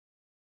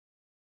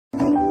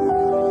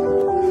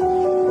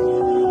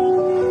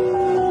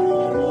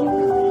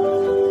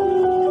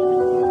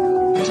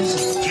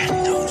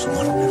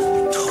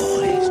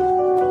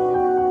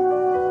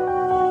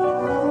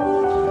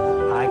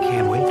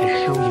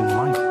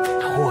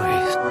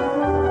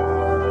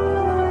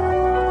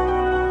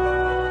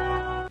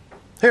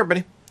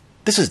everybody,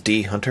 this is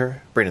D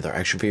Hunter, bringing another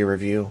action figure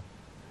review.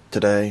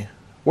 Today,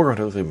 we're going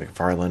to look at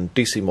McFarlane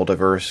DC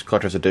Multiverse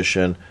Collector's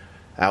Edition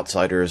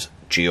Outsiders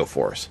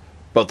Geo-Force,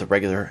 both the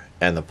regular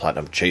and the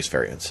Platinum Chase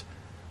variants.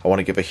 I want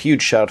to give a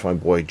huge shout out to my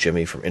boy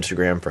Jimmy from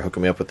Instagram for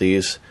hooking me up with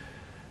these.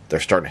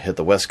 They're starting to hit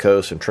the West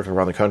Coast and trickle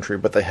around the country,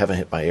 but they haven't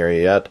hit my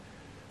area yet.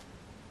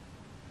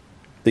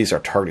 These are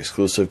Target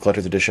exclusive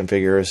Collector's Edition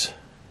figures.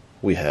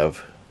 We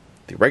have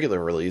the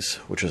regular release,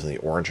 which is in the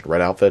orange and red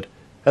outfit,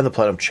 and the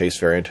Platinum Chase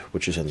variant,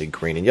 which is in the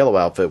green and yellow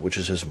outfit, which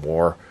is his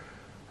more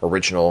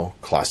original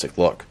classic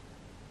look.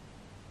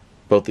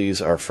 Both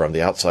these are from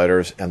the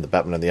Outsiders and the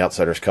Batman and the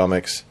Outsiders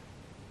comics.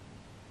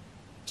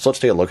 So let's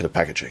take a look at the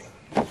packaging.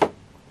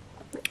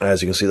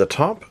 As you can see at the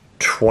top,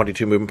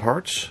 22 moving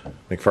parts,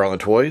 McFarlane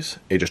Toys,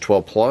 ages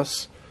 12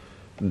 plus,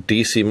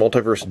 DC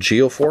Multiverse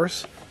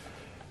Geo-Force,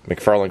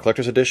 McFarlane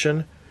Collector's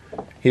Edition.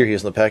 Here he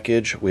is in the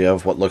package. We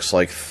have what looks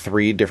like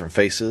 3 different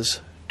faces,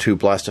 2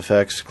 blast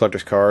effects,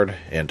 collector's card,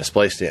 and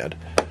display stand.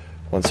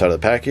 One side of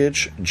the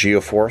package,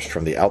 Geo-Force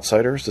from the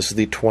Outsiders. This is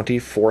the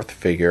 24th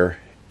figure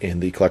in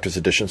the Collector's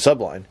Edition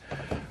subline.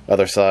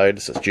 Other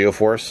side says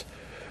Geo-Force.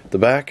 The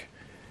back,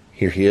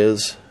 here he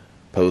is,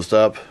 posed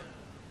up.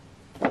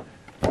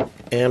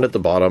 And at the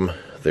bottom,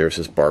 there's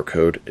his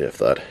barcode, if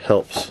that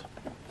helps.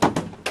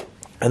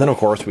 And then, of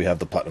course, we have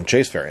the Platinum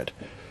Chase variant.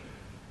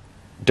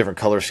 Different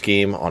color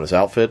scheme on his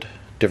outfit,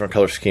 different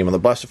color scheme on the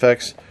blast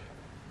effects,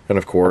 and,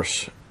 of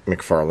course,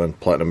 McFarlane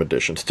Platinum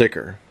Edition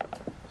sticker.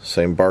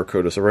 Same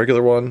barcode as the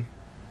regular one.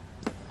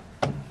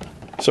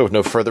 So with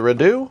no further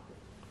ado,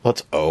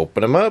 let's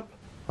open them up.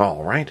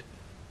 Alright,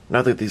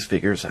 now that these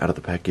figures out of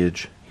the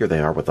package, here they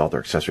are with all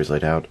their accessories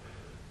laid out.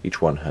 Each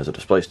one has a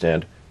display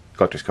stand,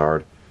 collector's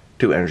card,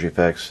 2 energy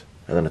effects,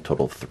 and then a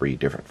total of 3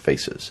 different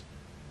faces.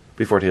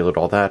 Before I deal with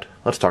all that,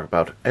 let's talk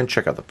about and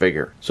check out the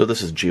figure. So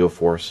this is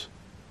Geo-Force.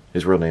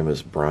 His real name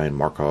is Brian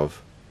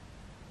Markov.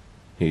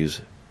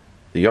 He's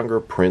the younger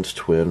prince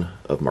twin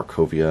of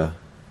Markovia.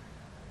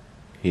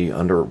 He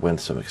underwent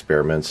some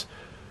experiments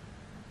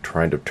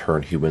trying to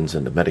turn humans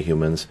into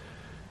metahumans.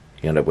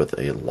 He ended up with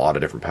a lot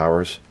of different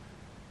powers.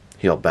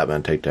 He helped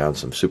Batman take down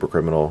some super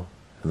criminal,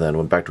 and then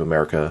went back to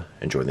America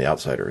and joined the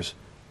Outsiders.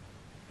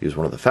 He was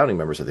one of the founding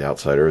members of the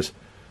Outsiders,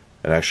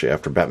 and actually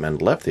after Batman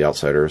left the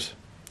Outsiders,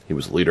 he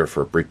was leader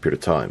for a brief period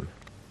of time.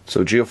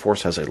 So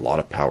Geo-Force has a lot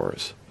of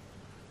powers.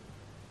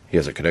 He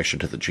has a connection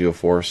to the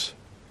Geo-Force.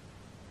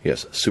 He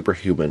has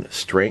superhuman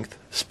strength,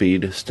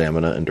 speed,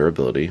 stamina, and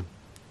durability.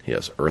 He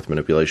has earth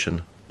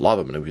manipulation,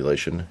 lava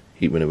manipulation,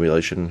 heat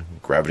manipulation,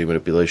 gravity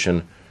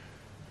manipulation,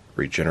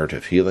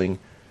 regenerative healing,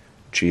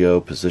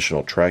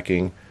 geo-positional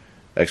tracking,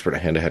 expert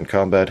at hand-to-hand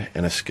combat,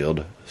 and a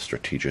skilled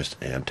strategist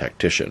and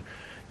tactician.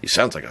 He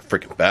sounds like a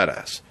freaking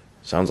badass.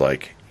 Sounds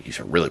like he's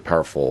a really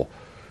powerful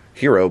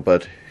hero,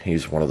 but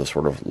he's one of the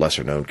sort of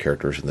lesser-known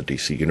characters in the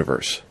DC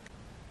universe.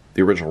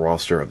 The original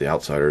roster of the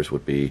Outsiders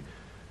would be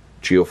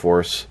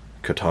Geo-Force,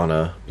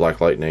 Katana, Black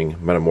Lightning,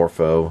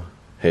 Metamorpho,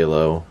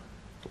 Halo.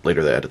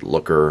 Later they added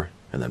Looker,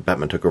 and then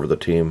Batman took over the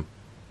team.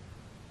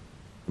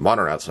 The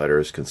modern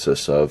Outsiders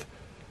consists of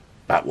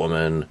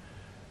Batwoman,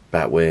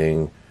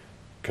 Batwing,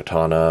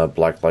 Katana,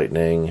 Black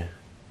Lightning,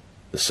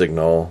 the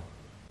Signal.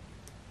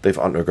 They've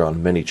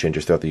undergone many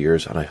changes throughout the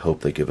years, and I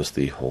hope they give us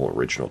the whole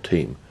original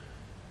team.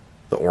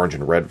 The orange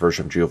and red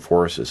version of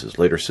Geo-Force is his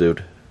later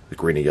suit. The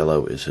green and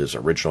yellow is his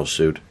original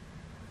suit.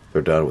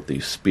 They're done with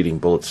the speeding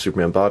bullets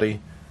Superman body,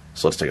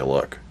 so let's take a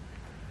look.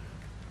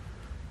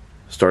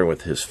 Starting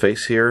with his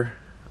face here,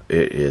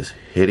 it is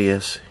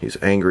hideous. He's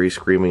angry,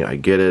 screaming, I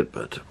get it,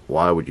 but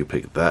why would you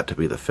pick that to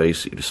be the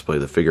face you display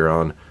the figure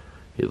on?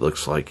 He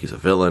looks like he's a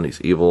villain,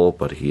 he's evil,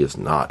 but he is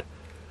not.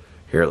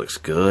 Hair looks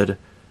good,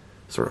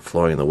 sort of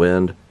flowing in the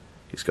wind.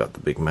 He's got the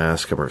big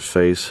mask covering his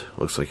face.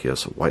 Looks like he has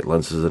some white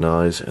lenses in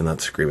eyes and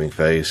that screaming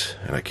face,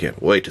 and I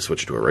can't wait to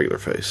switch to a regular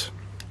face.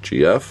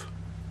 GF,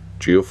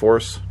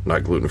 Geo-Force,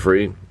 not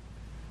gluten-free.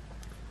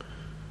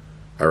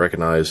 I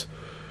recognize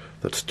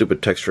that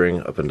stupid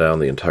texturing up and down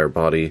the entire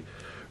body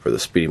for the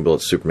speeding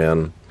bullet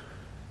Superman,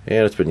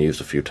 and it's been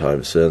used a few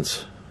times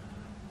since.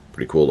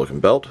 Pretty cool looking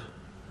belt,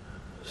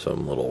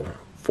 some little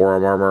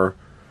forearm armor,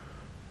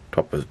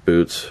 top of his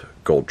boots,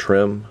 gold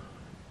trim,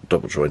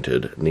 double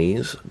jointed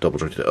knees, double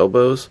jointed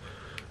elbows.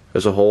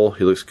 As a whole,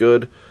 he looks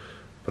good,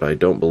 but I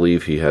don't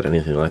believe he had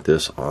anything like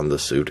this on the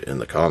suit in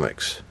the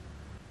comics.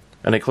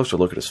 And a closer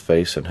look at his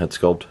face and head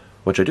sculpt,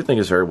 which I do think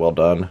is very well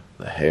done.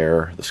 The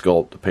hair, the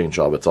sculpt, the paint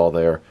job, it's all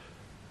there.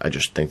 I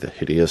just think the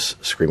hideous,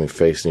 screaming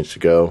face needs to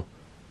go.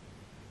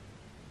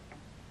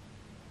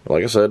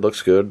 Like I said,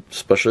 looks good,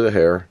 especially the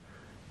hair.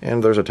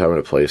 And there's a time and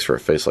a place for a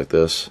face like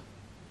this.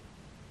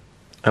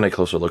 And a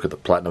closer look at the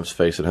Platinum's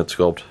face and head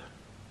sculpt.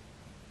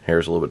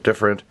 Hair's a little bit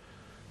different.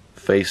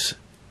 Face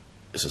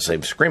is the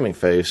same screaming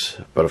face,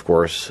 but of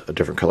course, a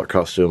different color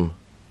costume.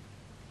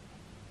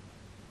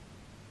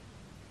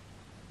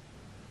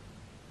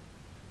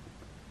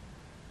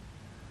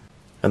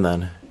 And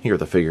then, here are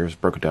the figures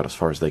broken down as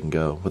far as they can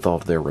go, with all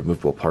of their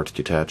removable parts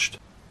detached.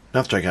 Now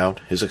let's check out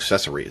his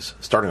accessories,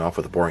 starting off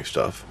with the boring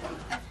stuff.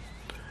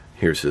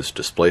 Here's his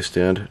display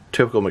stand.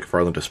 Typical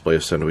McFarlane display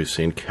stand we've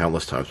seen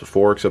countless times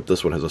before, except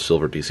this one has a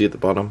silver DC at the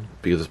bottom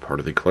because it's part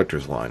of the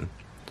collector's line.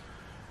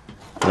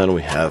 And then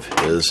we have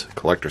his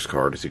collector's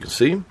card, as you can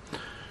see.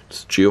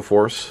 It's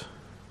Geo-Force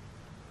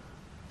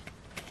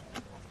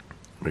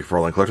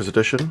McFarlane Collector's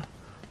Edition.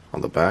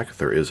 On the back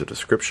there is a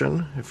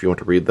description. If you want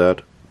to read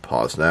that,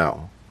 pause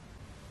now.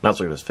 Now let's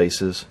look at his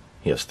faces.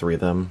 He has 3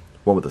 of them.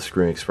 One with a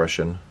screaming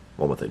expression,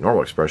 one with a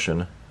normal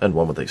expression, and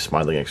one with a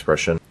smiling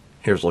expression.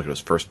 Here's a look at his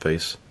first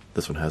face.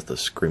 This one has the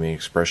screaming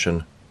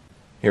expression.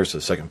 Here's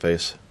his second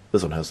face.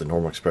 This one has the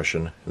normal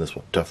expression, and this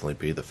will definitely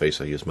be the face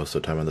I use most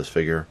of the time on this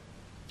figure.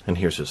 And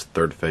here's his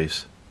third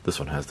face. This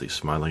one has the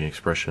smiling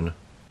expression.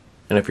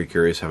 And if you're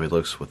curious how he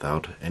looks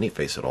without any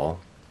face at all,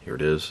 here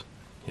it is.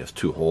 He has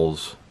 2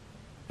 holes,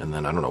 and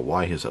then I don't know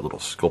why he has that little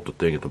sculpted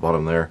thing at the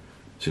bottom there.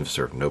 Seems to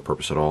serve no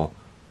purpose at all.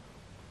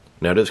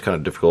 Now it is kind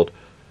of difficult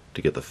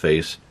to get the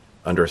face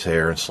under his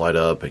hair and slide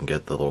up and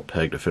get the little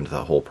peg to fit into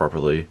that hole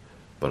properly,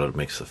 but it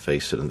makes the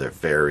face sit in there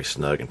very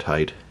snug and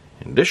tight.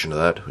 In addition to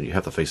that, when you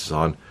have the faces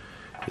on,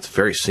 it's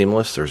very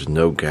seamless. There's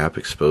no gap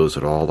exposed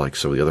at all like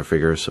some of the other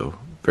figures, so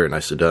very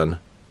nicely done.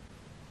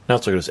 Now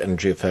let's look at his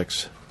energy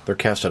effects. They're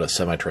cast out of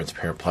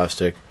semi-transparent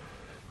plastic.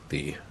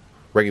 The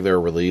regular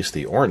release,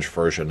 the orange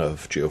version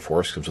of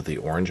Geo-Force, comes with the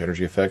orange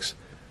energy effects,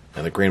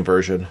 and the green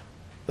version,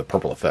 the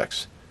purple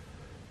effects.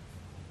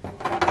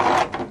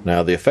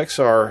 Now the effects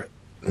are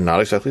not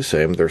exactly the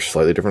same. They're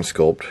slightly different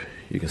sculpt.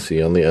 You can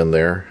see on the end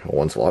there,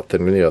 one's a lot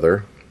thinner than the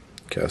other.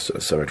 Cast in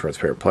a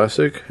semi-transparent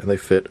plastic, and they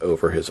fit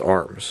over his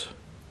arms.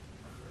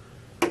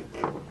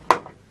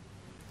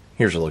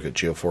 Here's a look at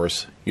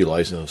Geo-Force,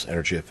 utilizing those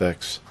energy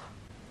effects.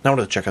 Now I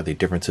want to check out the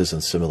differences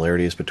and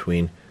similarities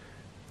between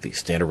the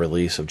standard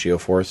release of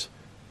Geo-Force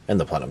and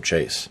the Platinum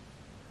Chase.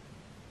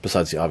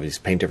 Besides the obvious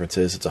paint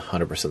differences, it's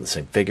 100% the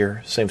same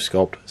figure, same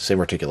sculpt, same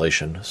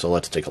articulation, so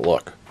let's take a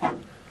look.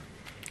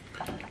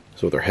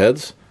 So with their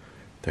heads,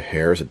 their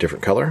hair is a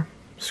different color,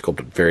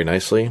 sculpted very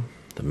nicely.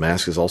 The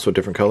mask is also a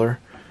different color.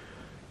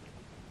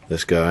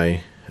 This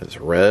guy is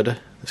red,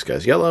 this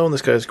guy's yellow, and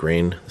this guy's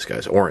green, this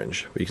guy's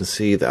orange. But you can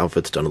see the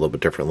outfit's done a little bit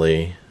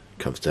differently. It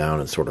comes down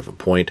in sort of a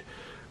point.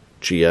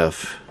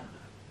 GF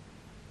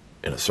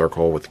in a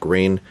circle with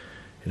green,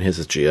 and his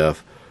is GF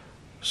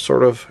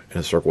sort of in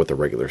a circle with the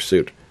regular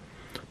suit.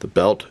 The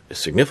belt is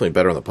significantly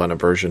better on the Platinum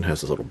version,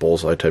 has this little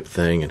bullseye type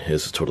thing, and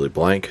his is totally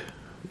blank.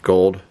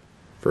 Gold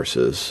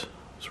versus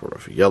sort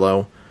of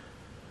yellow.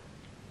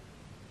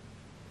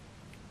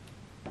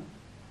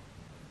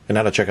 And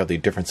now to check out the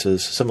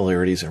differences,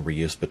 similarities, and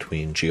reuse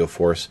between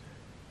Geo-Force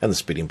and the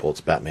Speeding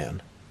Bullets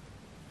Batman.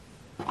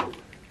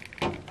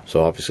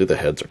 So obviously the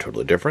heads are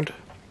totally different.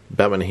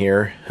 Batman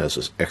here has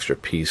this extra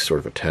piece sort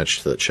of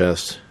attached to the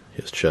chest.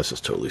 His chest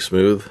is totally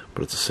smooth,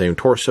 but it's the same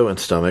torso and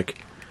stomach,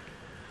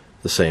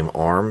 the same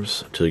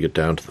arms until you get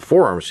down to the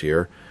forearms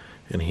here,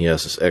 and he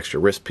has this extra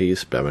wrist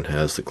piece. Batman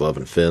has the glove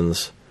and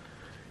fins.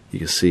 You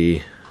can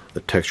see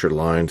the textured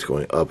lines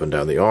going up and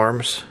down the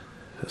arms,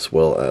 as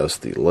well as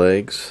the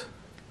legs.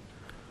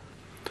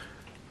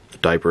 The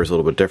diaper is a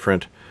little bit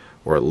different,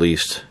 or at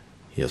least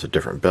he has a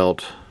different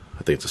belt.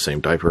 I think it's the same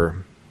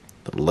diaper.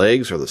 The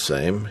legs are the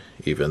same,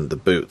 even the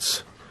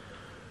boots.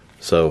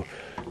 So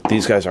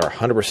these guys are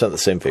 100% the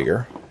same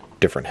figure,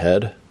 different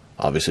head.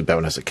 Obviously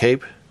Batman has a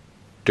cape,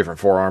 different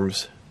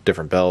forearms,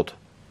 different belt,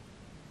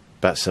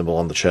 bat symbol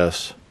on the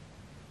chest,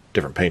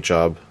 different paint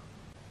job.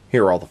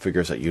 Here are all the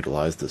figures that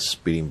utilize the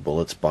Speeding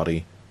Bullets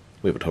body.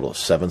 We have a total of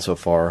 7 so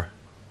far,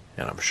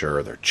 and I'm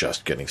sure they're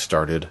just getting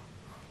started.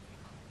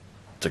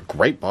 It's a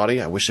great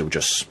body. I wish it would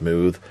just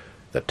smooth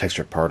that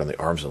textured part on the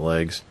arms and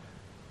legs.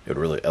 It would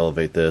really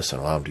elevate this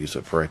and allow him to use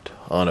it for a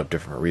ton of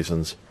different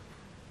reasons.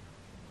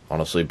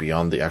 Honestly,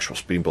 beyond the actual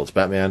Speeding Bullets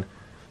Batman,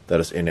 that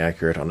is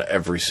inaccurate on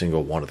every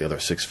single one of the other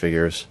 6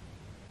 figures.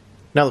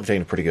 Now that we've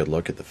taken a pretty good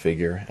look at the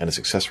figure and his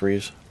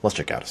accessories, let's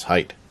check out his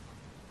height.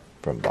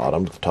 From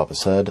bottom to the top of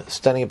his head,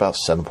 standing about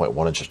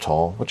 7.1 inches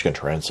tall, which can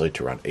translate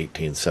to around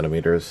 18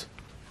 centimeters.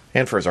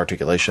 And for his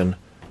articulation,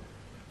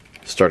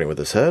 starting with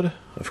his head,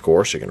 of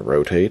course, he can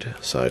rotate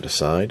side to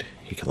side.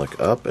 He can look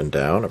up and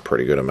down a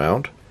pretty good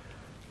amount.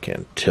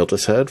 Can tilt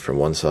his head from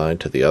one side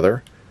to the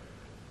other.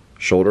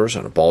 Shoulders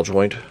on a ball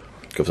joint,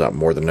 goes out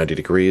more than 90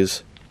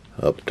 degrees.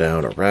 Up,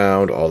 down,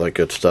 around, all that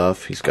good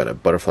stuff. He's got a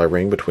butterfly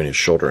ring between his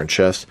shoulder and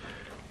chest,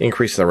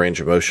 increasing the range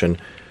of motion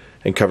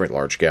and covering a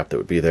large gap that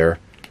would be there.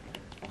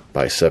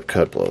 Bicep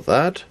cut below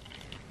that.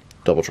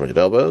 Double jointed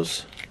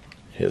elbows.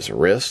 His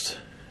wrist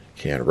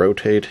can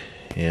rotate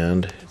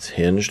and it's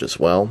hinged as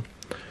well.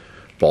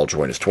 Ball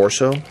joint his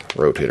torso,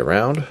 rotate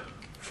around,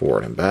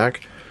 forward and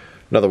back.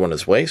 Another one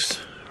is waist,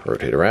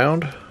 rotate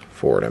around,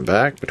 forward and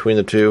back. Between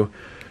the two,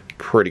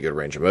 pretty good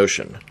range of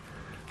motion.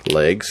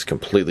 Legs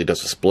completely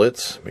does the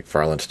splits,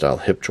 McFarlane style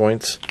hip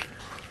joints.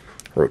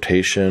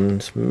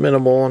 Rotation's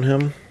minimal on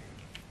him.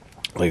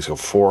 Legs go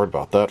forward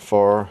about that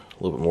far, a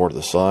little bit more to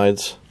the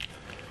sides.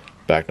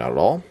 Back not at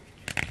all.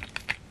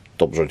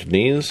 Double jointed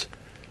knees,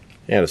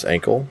 and his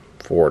ankle,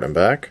 forward and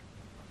back.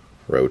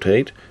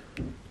 Rotate,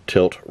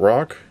 tilt,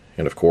 rock,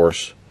 and of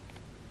course,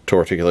 toe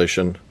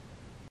articulation,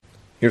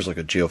 Here's like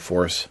a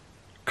Geo-Force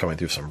coming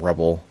through some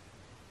rubble.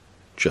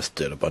 Just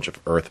did a bunch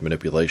of earth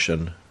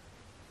manipulation.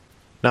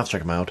 Now let's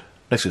check them out.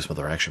 Next to some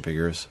other action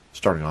figures,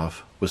 starting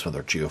off with some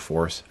other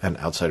Geo-Force and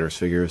Outsiders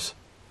figures.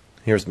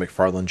 Here's the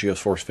McFarlane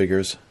Geo-Force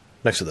figures,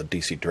 next to the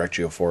DC Direct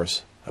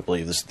Geo-Force. I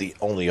believe this is the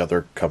only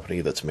other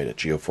company that's made a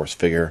Geo-Force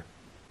figure.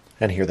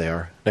 And here they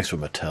are, next to a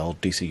Mattel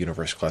DC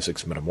Universe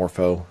Classics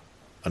Metamorpho,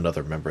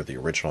 another member of the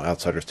original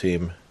Outsiders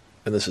team,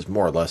 and this is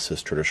more or less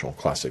his traditional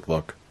classic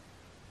look.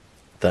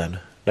 Then,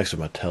 next to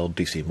Mattel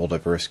DC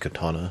Multiverse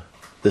Katana,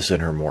 this is in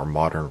her more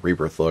modern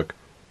Rebirth look.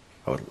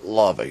 I would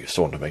love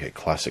someone to make a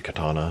classic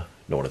katana.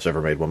 No one has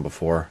ever made one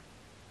before.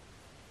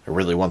 I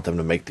really want them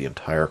to make the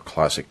entire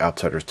classic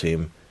Outsiders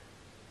team.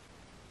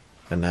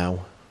 And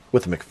now,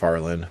 with the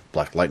McFarlane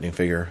Black Lightning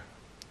figure,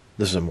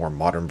 this is a more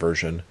modern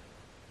version.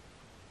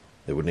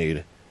 They would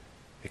need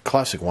a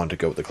classic one to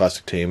go with the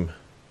classic team.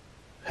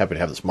 Happy to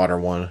have this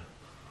modern one.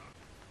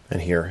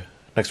 And here,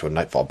 next to a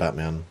Nightfall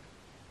Batman.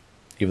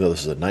 Even though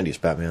this is a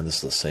 90s Batman, this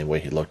is the same way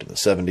he looked in the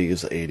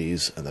 70s, the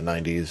 80s, and the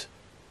 90s.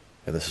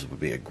 And this would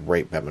be a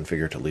great Batman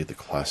figure to lead the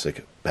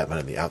classic Batman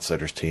and the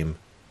Outsiders team.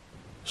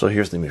 So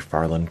here's the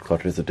McFarlane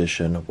Collector's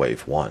Edition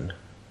Wave 1.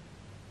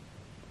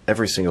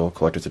 Every single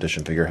Collector's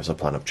Edition figure has a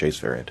Platinum Chase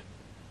variant.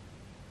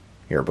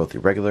 Here are both the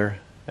regular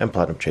and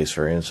Platinum Chase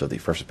variants of the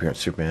first appearance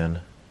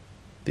Superman,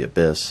 the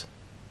Abyss,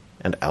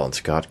 and Alan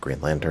Scott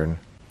Green Lantern.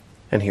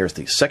 And here's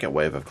the second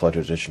wave of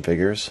Collector's Edition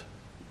figures,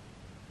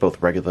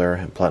 both regular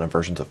and Platinum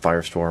versions of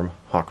Firestorm,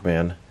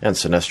 Hawkman, and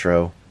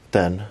Sinestro.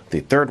 Then, the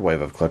third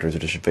wave of Collector's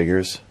Edition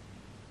figures,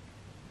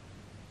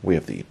 we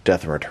have the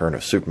Death and Return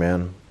of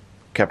Superman,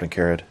 Captain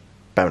Carrot,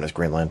 Batman as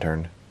Green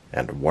Lantern,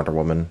 and Wonder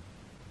Woman.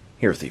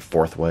 Here's the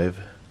fourth wave.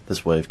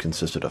 This wave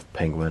consisted of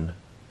Penguin,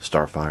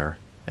 Starfire,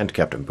 and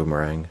Captain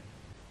Boomerang.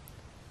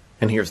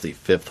 And here's the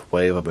fifth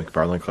wave of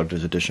McFarlane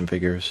Collector's Edition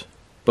figures,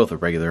 both the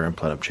regular and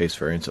Platinum Chase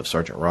variants of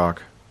Sergeant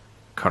Rock,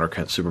 Connor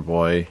Kent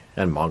Superboy,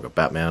 and Manga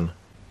Batman.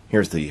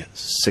 Here's the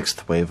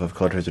sixth wave of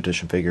Collector's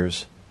Edition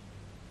figures,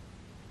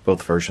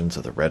 both versions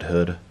of the Red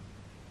Hood,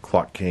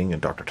 Clock King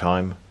and Dr.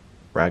 Time,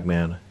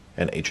 Ragman,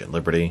 and Agent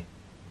Liberty.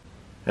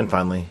 And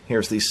finally,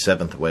 here's the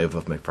seventh wave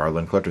of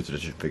McFarlane Collector's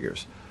Edition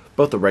figures,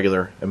 both the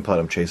regular and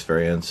Platinum Chase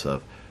variants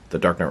of the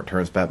Dark Knight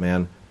Returns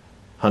Batman,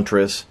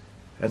 Huntress,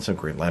 and some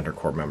Green Lantern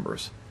Corps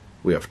members.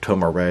 We have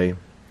Tomar Ray,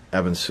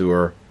 Evan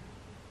Sewer,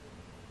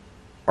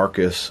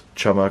 Arcus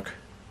Chumuk,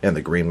 and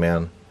the Green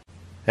Man.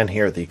 And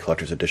here are the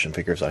Collector's Edition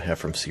figures I have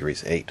from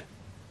Series 8. I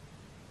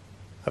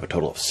have a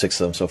total of 6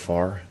 of them so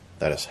far.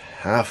 That is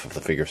half of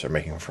the figures they're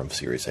making from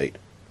Series 8.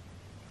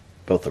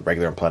 Both the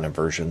regular and Platinum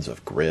versions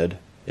of Grid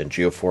and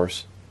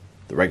Geo-Force,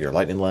 the regular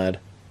Lightning Lad,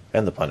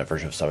 and the Platinum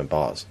version of Simon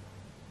Boz.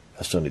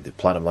 I still need the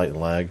Platinum Lightning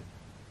Lad,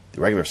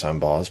 the regular Simon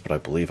Boz, but I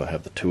believe I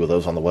have the 2 of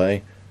those on the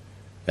way.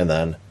 And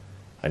then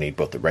I need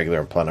both the regular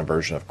and Platinum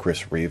version of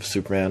Chris Reeves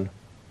Superman,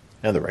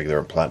 and the regular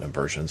and Platinum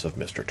versions of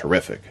Mr.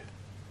 Terrific.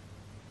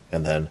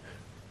 And then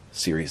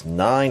Series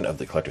 9 of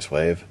the Collector's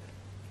Wave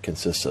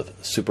consists of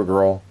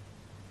Supergirl,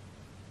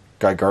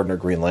 Guy Gardner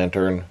Green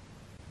Lantern,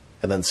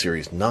 and then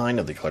Series 9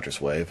 of the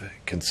Collector's Wave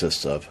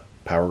consists of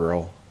Power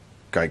Girl,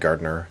 Guy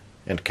Gardner,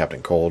 and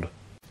Captain Cold.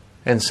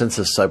 And since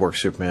this Cyborg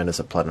Superman is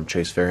a Platinum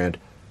Chase variant,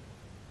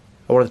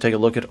 I wanted to take a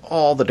look at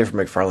all the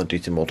different McFarlane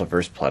DC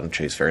Multiverse Platinum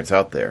Chase variants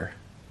out there.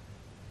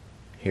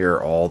 Here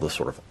are all the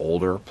sort of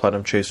older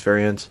Platinum Chase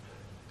variants.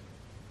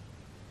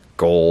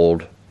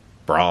 Gold,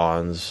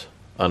 bronze,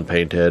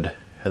 unpainted,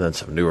 and then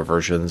some newer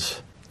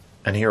versions.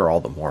 And here are all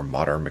the more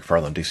modern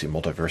McFarlane DC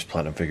Multiverse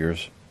Platinum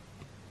figures.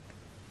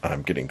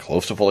 I'm getting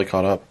close to fully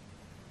caught up.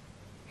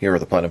 Here are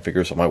the Platinum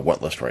figures on my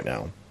want list right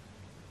now.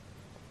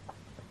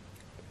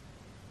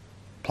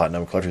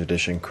 Platinum Collector's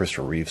Edition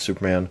Christopher Reeve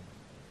Superman,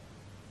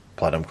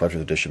 Platinum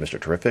Collector's Edition Mr.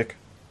 Terrific,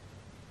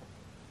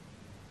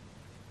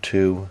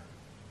 2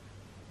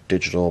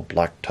 digital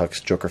Black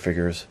Tux Joker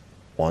figures,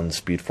 1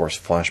 Speed Force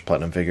Flash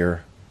Platinum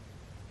figure,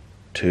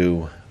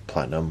 2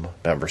 Platinum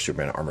Batman vs.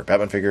 Superman Armored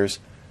Batman figures,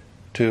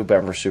 2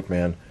 Batman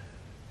vs.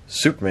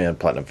 Superman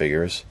Platinum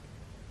figures,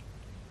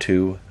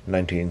 2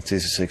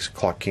 1966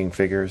 Clock King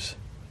figures,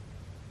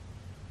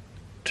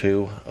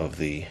 2 of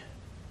the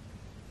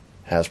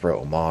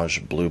Hasbro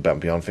Homage Blue Batman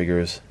Beyond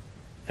figures,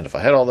 and if I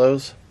had all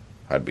those,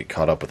 I'd be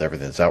caught up with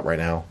everything that's out right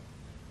now.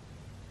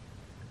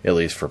 At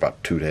least for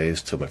about 2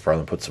 days till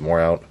McFarlane puts some more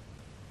out.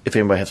 If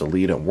anybody has a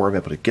lead on where I'm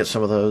able to get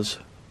some of those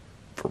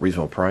for a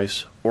reasonable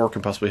price, or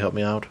can possibly help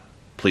me out,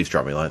 please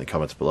drop me a line in the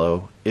comments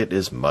below. It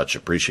is much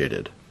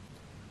appreciated.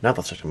 Now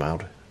let's check them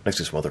out. Next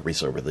to some other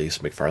recently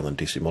released McFarlane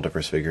DC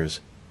Multiverse figures.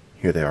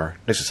 Here they are,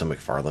 next to some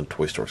McFarlane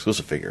Toy Store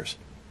exclusive figures,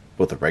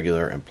 both the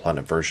regular and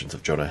Platinum versions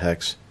of Jonah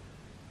Hex,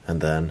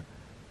 and then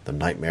the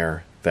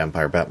Nightmare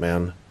Vampire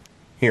Batman.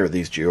 Here are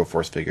these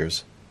Geo-Force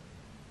figures,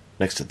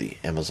 next to the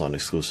Amazon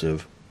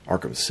exclusive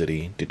Arkham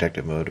City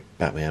Detective Mode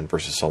Batman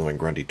vs. Solomon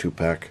Grundy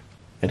 2-pack.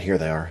 And here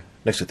they are,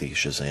 next to the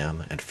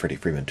Shazam and Freddie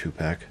Freeman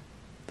 2-pack.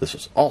 This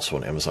was also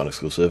an Amazon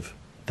exclusive.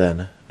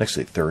 Then, next to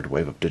the third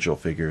wave of digital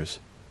figures,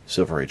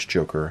 Silver Age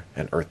Joker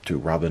and Earth 2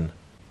 Robin.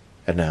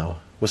 And now,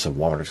 with some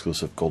Walmart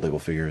exclusive Gold Label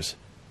figures,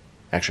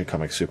 Action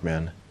Comics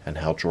Superman and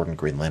Hal Jordan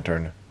Green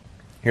Lantern.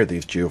 Here are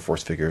these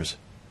Geo-Force figures,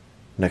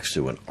 next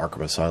to an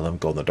Arkham Asylum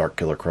glow-in-the-dark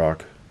Killer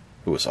Croc,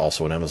 who is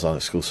also an Amazon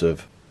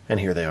exclusive.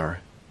 And here they are,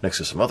 next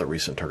to some other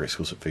recent Target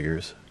exclusive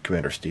figures,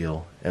 Commander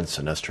Steel and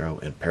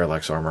Sinestro in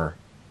Parallax armor.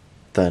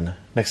 Then,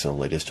 next to the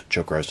latest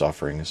Jokerized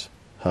offerings,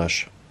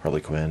 Hush,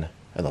 Harley Quinn,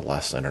 and the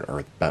Last Night on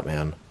Earth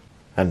Batman.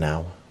 And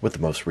now, with the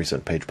most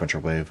recent Page Puncher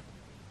wave,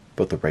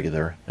 both the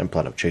regular and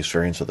Platinum Chase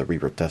variants of the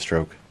Rebirth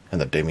Deathstroke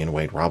and the Damian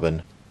Wayne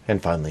Robin.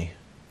 And finally,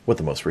 with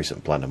the most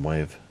recent Platinum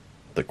wave,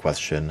 the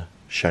Question,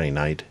 Shiny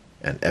Knight,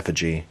 and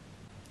Effigy.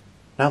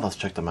 Now let's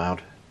check them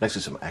out, next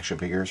to some action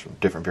figures from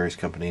different various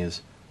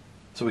companies,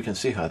 so we can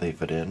see how they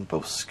fit in,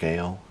 both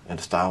scale and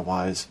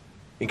style-wise,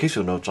 in case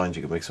you have no lines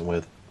you can mix them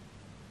with.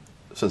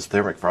 Since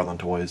they're McFarlane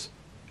toys,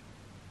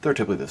 they're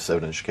typically the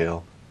 7-inch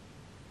scale.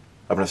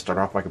 I'm going to start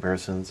off my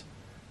comparisons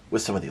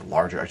with some of the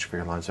larger action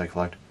figure lines I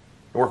collect,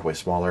 and work way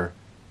smaller.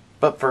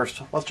 But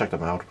first, let's check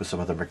them out with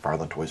some of the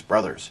McFarlane Toys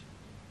brothers.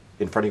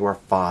 In front of you are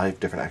 5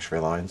 different action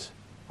figure lines,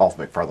 all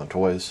from McFarlane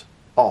Toys,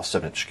 all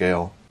 7-inch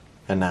scale.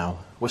 And now,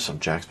 with some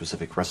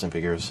Jack-specific wrestling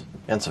figures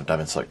and some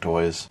Diamond Select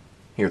toys.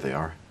 Here they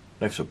are,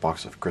 next to a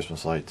box of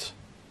Christmas lights.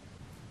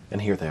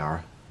 And here they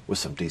are, with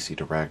some DC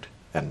Direct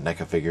and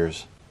NECA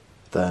figures.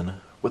 Then,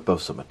 with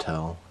both some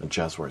Mattel and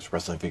Jazzwares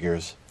wrestling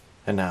figures.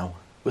 And now,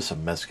 with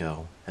some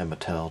Mezco and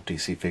Mattel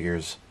DC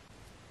figures.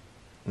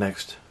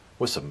 Next,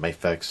 with some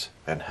Mafex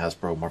and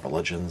Hasbro Marvel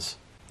Legends.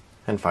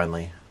 And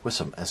finally, with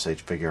some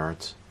SH Figure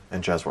Arts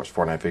and Jazzwares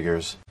Fortnite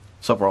figures.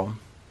 So overall,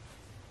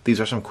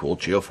 these are some cool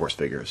Geo-Force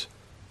figures.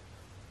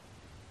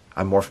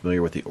 I'm more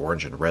familiar with the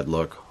orange and red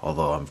look,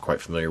 although I'm quite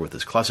familiar with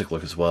his classic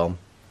look as well,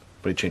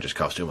 but he changed his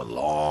costume a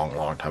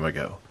long time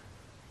ago.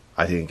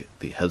 I think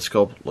the head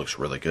sculpt looks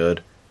really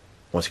good.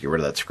 Once you get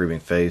rid of that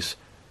screaming face,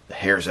 the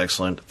hair is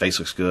excellent, the face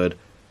looks good,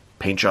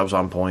 paint job's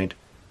on point.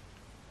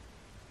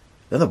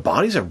 Then the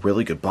body's a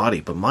really good body,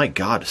 but my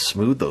god,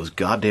 smooth those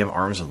goddamn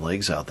arms and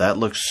legs out. That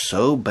looks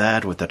so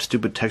bad with that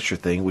stupid texture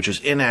thing, which is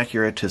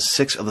inaccurate to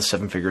 6 of the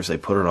 7 figures they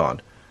put it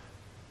on.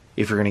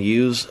 If you're going to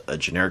use a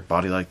generic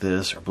body like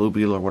this, or Blue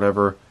Beetle or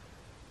whatever,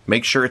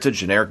 make sure it's a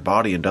generic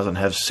body and doesn't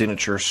have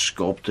signature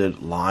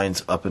sculpted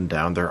lines up and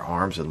down their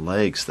arms and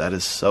legs. That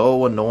is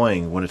so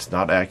annoying when it's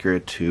not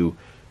accurate to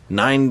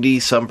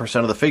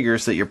 90-some% of the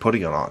figures that you're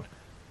putting it on.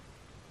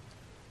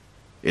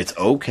 It's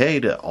okay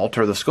to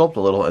alter the sculpt a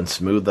little and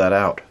smooth that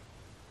out.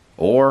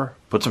 Or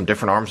put some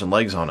different arms and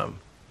legs on him.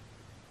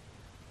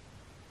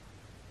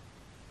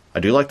 I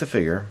do like the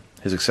figure.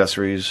 His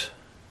accessories,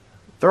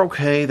 they're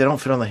okay. They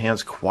don't fit on the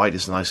hands quite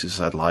as nicely as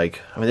I'd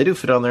like. I mean, they do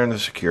fit on there and they're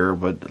secure,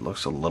 but it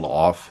looks a little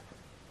off.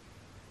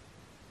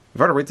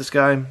 If I were to rate this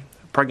guy, I'd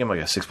probably give him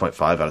like a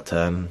 6.5 out of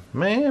 10.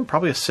 Man,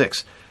 probably a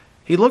 6.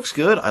 He looks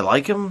good. I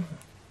like him.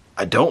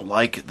 I don't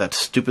like that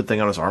stupid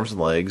thing on his arms and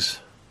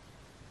legs.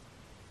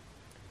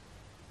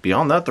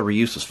 Beyond that, the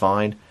reuse is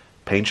fine.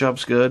 Paint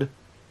job's good.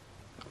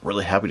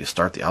 Really happy to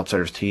start the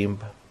Outsiders team.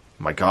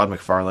 My god,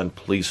 McFarlane,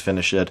 please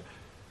finish it.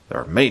 There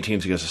are many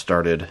teams you guys have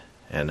started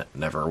and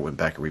never went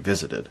back and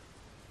revisited.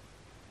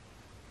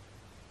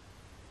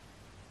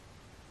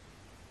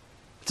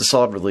 It's a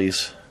solid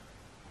release,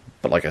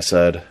 but like I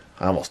said,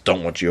 I almost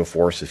don't want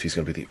Geo-Force if he's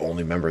going to be the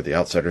only member of the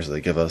Outsiders that they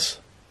give us.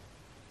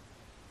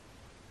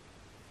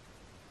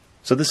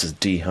 So this is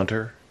D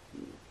Hunter.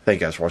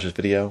 Thank you guys for watching this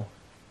video.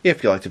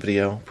 If you liked the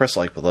video, press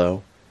like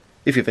below.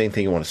 If you have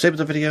anything you want to say about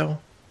the video,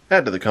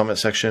 add to the comment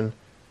section.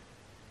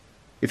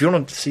 If you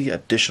want to see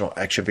additional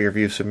action figure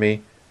reviews from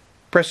me,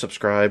 press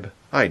subscribe.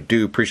 I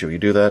do appreciate when you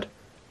do that.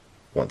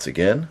 Once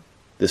again,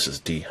 this is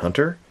D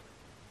Hunter.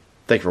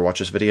 Thank you for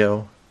watching this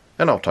video,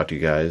 and I'll talk to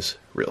you guys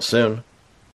real soon.